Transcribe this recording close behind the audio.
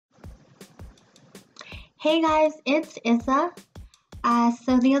Hey guys, it's Isa.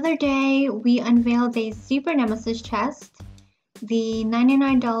 So the other day we unveiled a Super Nemesis chest, the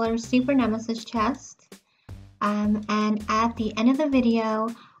 $99 Super Nemesis chest, and at the end of the video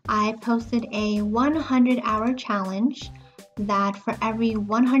I posted a 100-hour challenge that for every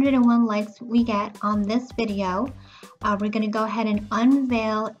 101 likes we get on this video, we're going to go ahead and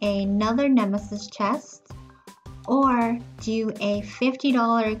unveil another Nemesis chest or do a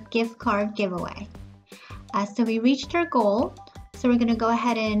 $50 gift card giveaway. So we reached our goal, so we're going to go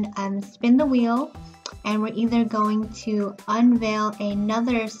ahead and spin the wheel, and we're either going to unveil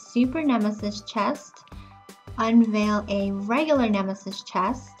another Super Nemesis chest, unveil a regular Nemesis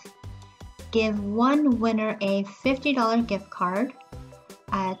chest, give one winner a $50 gift card,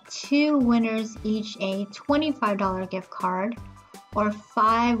 two winners each a $25 gift card, or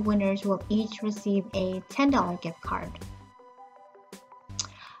 5 winners will each receive a $10 gift card.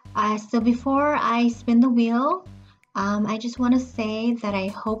 So before I spin the wheel, I just want to say that I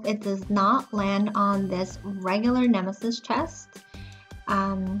hope it does not land on this regular Nemesis chest.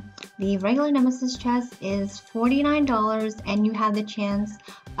 The regular Nemesis chest is $49 and you have the chance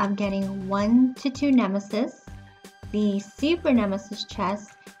of getting 1 to 2 Nemesis. The Super Nemesis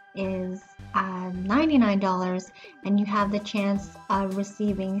chest is $99 and you have the chance of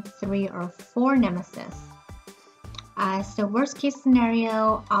receiving 3 or 4 Nemesis. So worst case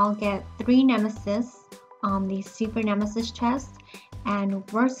scenario, I'll get 3 Nemesis on the Super Nemesis chest, and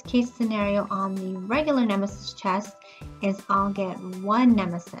worst case scenario on the regular Nemesis chest is I'll get 1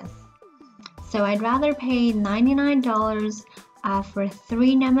 Nemesis. So I'd rather pay $99 for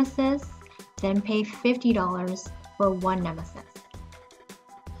 3 Nemesis than pay $50 for 1 Nemesis.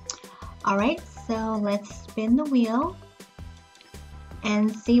 Alright, so let's spin the wheel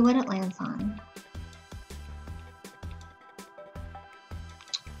and see what it lands on.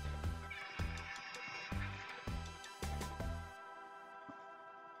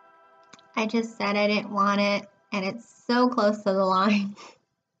 I just said I didn't want it, and it's so close to the line.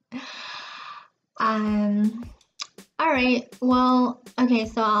 Alright, well, okay,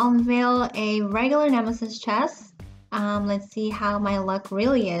 so I'll unveil a regular Nemesis chest. Let's see how my luck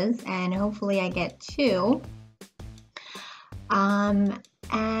really is, and hopefully I get 2.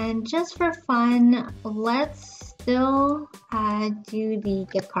 And just for fun, let's still do the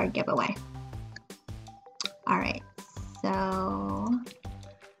gift card giveaway. Alright, so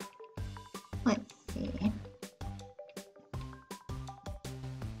let's see.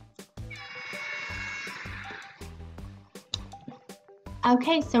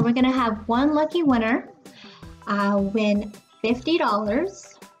 Okay, so we're gonna have one lucky winner win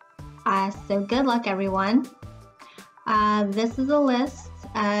 $50. So good luck, everyone. This is a list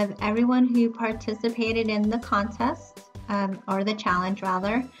of everyone who participated in the contest, or the challenge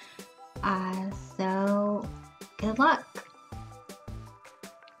rather. So good luck.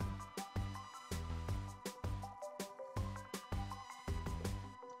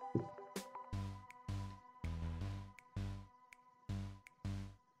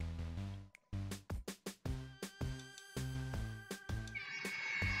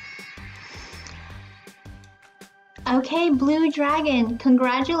 Okay, Blue Dragon,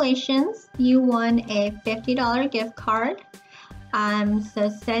 congratulations. You won a $50 gift card. So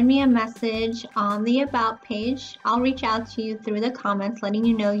send me a message on the About page. I'll reach out to you through the comments letting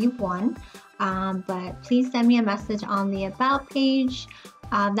you know you've won. But please send me a message on the About page.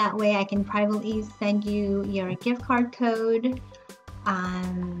 That way I can privately send you your gift card code.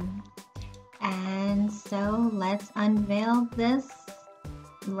 And so let's unveil this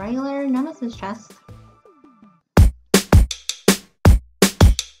regular Nemesis chest.